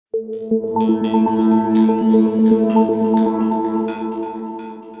For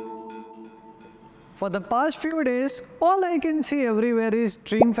the past few days, all I can see everywhere is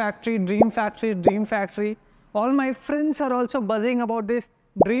Dream Factory, Dream Factory, Dream Factory. All my friends are also buzzing about this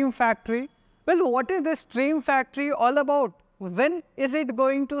Dream Factory. Well, what is this Dream Factory all about? When is it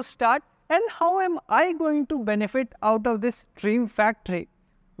going to start? And how am I going to benefit out of this Dream Factory?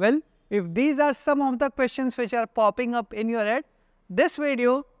 Well, if these are some of the questions which are popping up in your head, this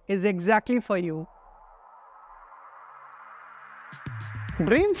video is exactly for you.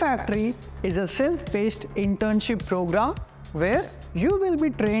 Dream Factory is a self-paced internship program where you will be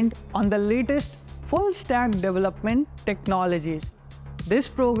trained on the latest full-stack development technologies. This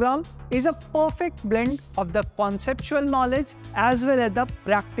program is a perfect blend of the conceptual knowledge as well as the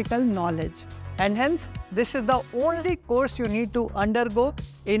practical knowledge. And hence, this is the only course you need to undergo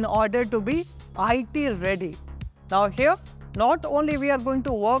in order to be IT ready. Now here, not only we are going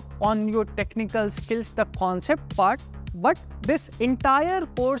to work on your technical skills, the concept part, but this entire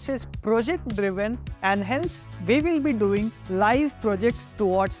course is project driven and hence we will be doing live projects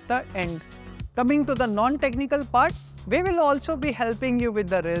towards the end. Coming to the non-technical part, we will also be helping you with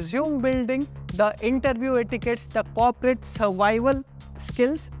the resume building, the interview etiquettes, the corporate survival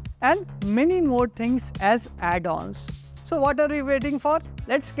skills and many more things as add-ons. So what are we waiting for?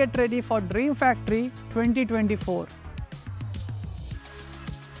 Let's get ready for Dream Factory 2024.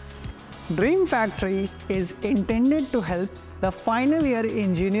 Dream Factory is intended to help the final year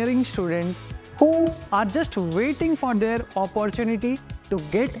engineering students who are just waiting for their opportunity to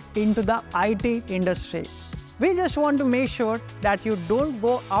get into the IT industry. We just want to make sure that you don't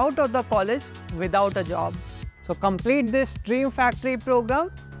go out of the college without a job. So complete this Dream Factory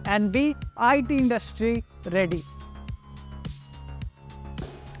program and be IT industry ready.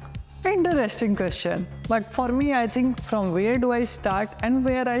 Interesting question, but for me I think from where do I start and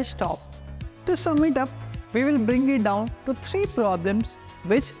where I stop? To sum it up, we will bring it down to 3 problems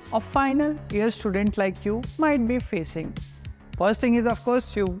which a final year student like you might be facing. First thing is, of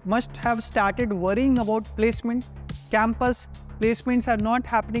course, you must have started worrying about placement. Campus placements are not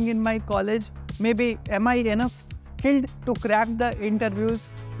happening in my college. Maybe am I enough skilled to crack the interviews?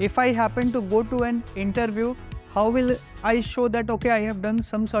 If I happen to go to an interview, how will I show that okay, I have done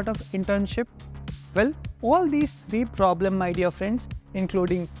some sort of internship? Well, all these 3 problems, my dear friends,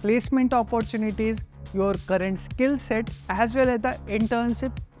 including placement opportunities, your current skill set as well as the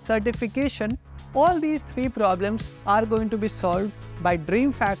internship certification, all these 3 problems are going to be solved by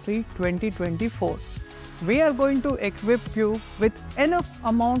Dream Factory 2024. We are going to equip you with enough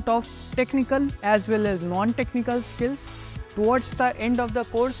amount of technical as well as non-technical skills. Towards the end of the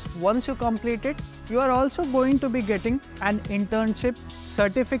course, once you complete it, you are also going to be getting an internship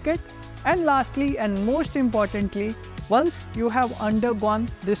certificate. And lastly and most importantly, once you have undergone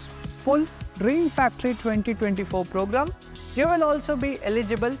this full Dream Factory 2024 program, you will also be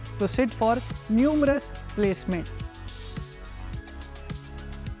eligible to sit for numerous placements.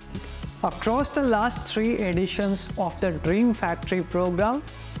 Across the last 3 editions of the Dream Factory program,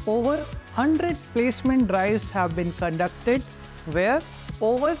 over 100 placement drives have been conducted where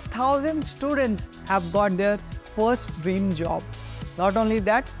over 1,000 students have got their first dream job. Not only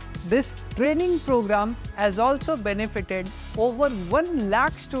that, this training program has also benefited over 1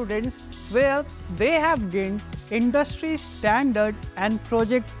 lakh students where they have gained industry standard and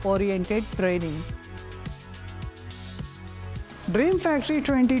project-oriented training. Dream Factory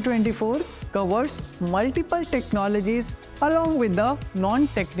 2024 covers multiple technologies along with the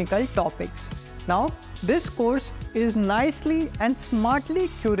non-technical topics. Now, this course is nicely and smartly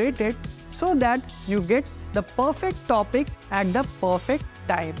curated so that you get the perfect topic at the perfect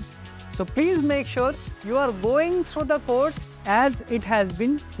time. So please make sure you are going through the course as it has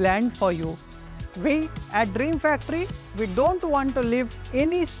been planned for you. We at Dream Factory, we don't want to leave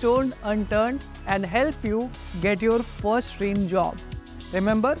any stone unturned and help you get your first dream job.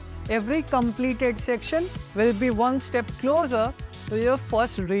 Remember, every completed section will be one step closer to your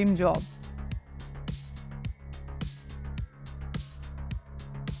first dream job.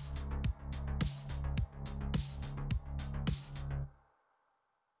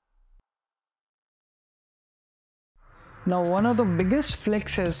 Now, one of the biggest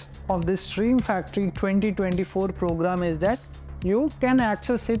flexes of this Dream Factory 2024 program is that you can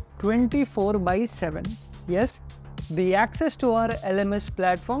access it 24/7. Yes, the access to our LMS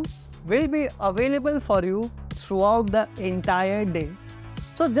platform will be available for you throughout the entire day.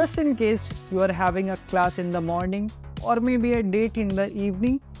 So just in case you are having a class in the morning or maybe a date in the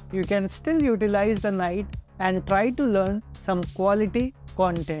evening, you can still utilize the night and try to learn some quality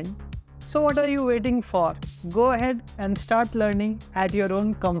content. So what are you waiting for? Go ahead and start learning at your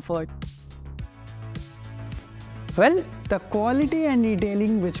own comfort. Well, the quality and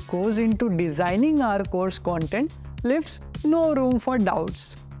detailing which goes into designing our course content leaves no room for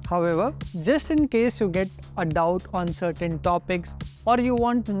doubts. However, just in case you get a doubt on certain topics or you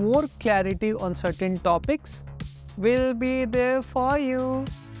want more clarity on certain topics, we'll be there for you.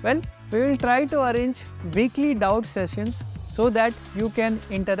 Well, we will try to arrange weekly doubt sessions so that you can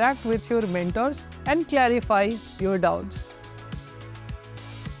interact with your mentors and clarify your doubts.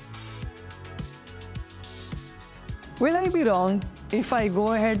 Will I be wrong if I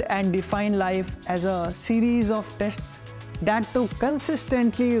go ahead and define life as a series of tests that to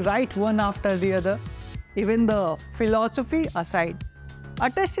consistently write one after the other? Even the philosophy aside, a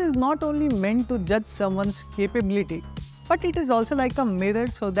test is not only meant to judge someone's capability, but it is also like a mirror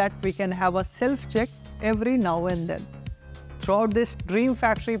so that we can have a self-check every now and then. Throughout this Dream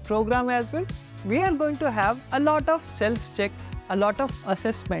Factory program as well, we are going to have a lot of self-checks, a lot of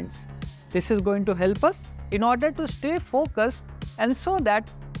assessments. This is going to help us in order to stay focused and so that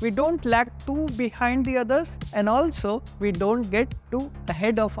we don't lag too behind the others and also we don't get too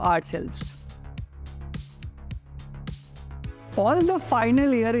ahead of ourselves. All the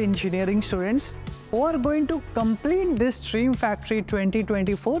final year engineering students who are going to complete this Dream Factory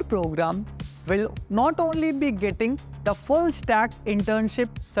 2024 program will not only be getting the full stack internship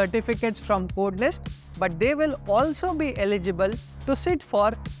certificates from KodNest, but they will also be eligible to sit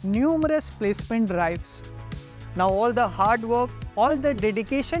for numerous placement drives. Now all the hard work, all the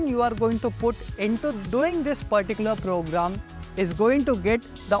dedication you are going to put into doing this particular program is going to get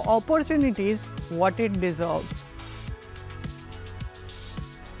the opportunities what it deserves.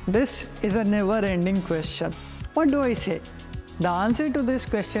 This is a never-ending question. What do I say? The answer to this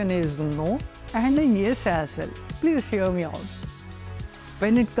question is no and a yes as well. Please hear me out.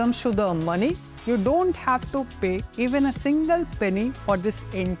 When it comes to the money, you don't have to pay even a single penny for this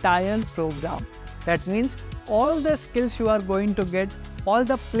entire program. That means all the skills you are going to get, all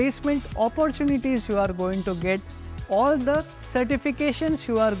the placement opportunities you are going to get, all the certifications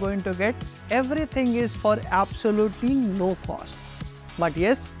you are going to get, everything is for absolutely no cost. But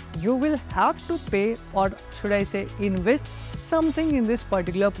yes, you will have to pay, or should I say invest something in this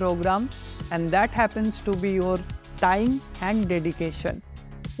particular program, and that happens to be your time and dedication.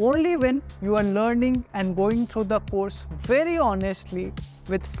 Only when you are learning and going through the course very honestly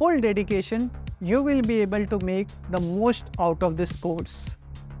with full dedication, you will be able to make the most out of this course.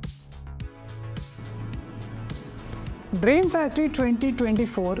 Dream Factory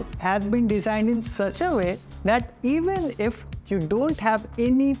 2024 has been designed in such a way that even if you don't have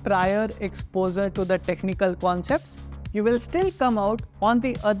any prior exposure to the technical concepts, you will still come out on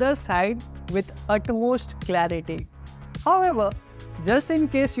the other side with utmost clarity. However, just in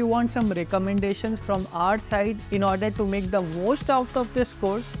case you want some recommendations from our side in order to make the most out of this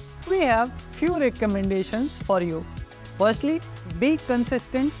course, we have few recommendations for you. Firstly, be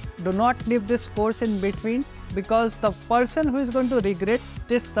consistent. Do not leave this course in between, because the person who is going to regret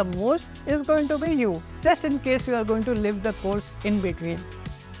this the most is going to be you, just in case you are going to leave the course in between.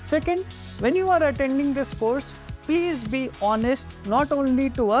 Second, when you are attending this course, please be honest not only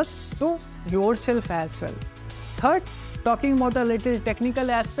to us, to yourself as well. Third, talking about a little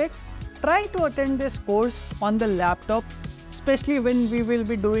technical aspects, try to attend this course on the laptops, especially when we will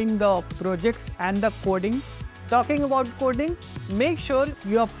be doing the projects and the coding. Talking about coding, make sure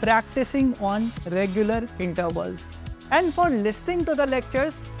you are practicing on regular intervals. And for listening to the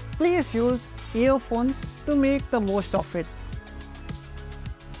lectures, please use earphones to make the most of it.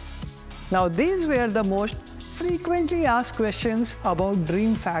 Now these were the most frequently asked questions about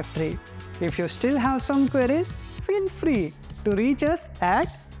Dream Factory. If you still have some queries, feel free to reach us at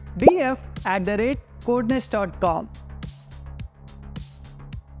df@kodnest.com.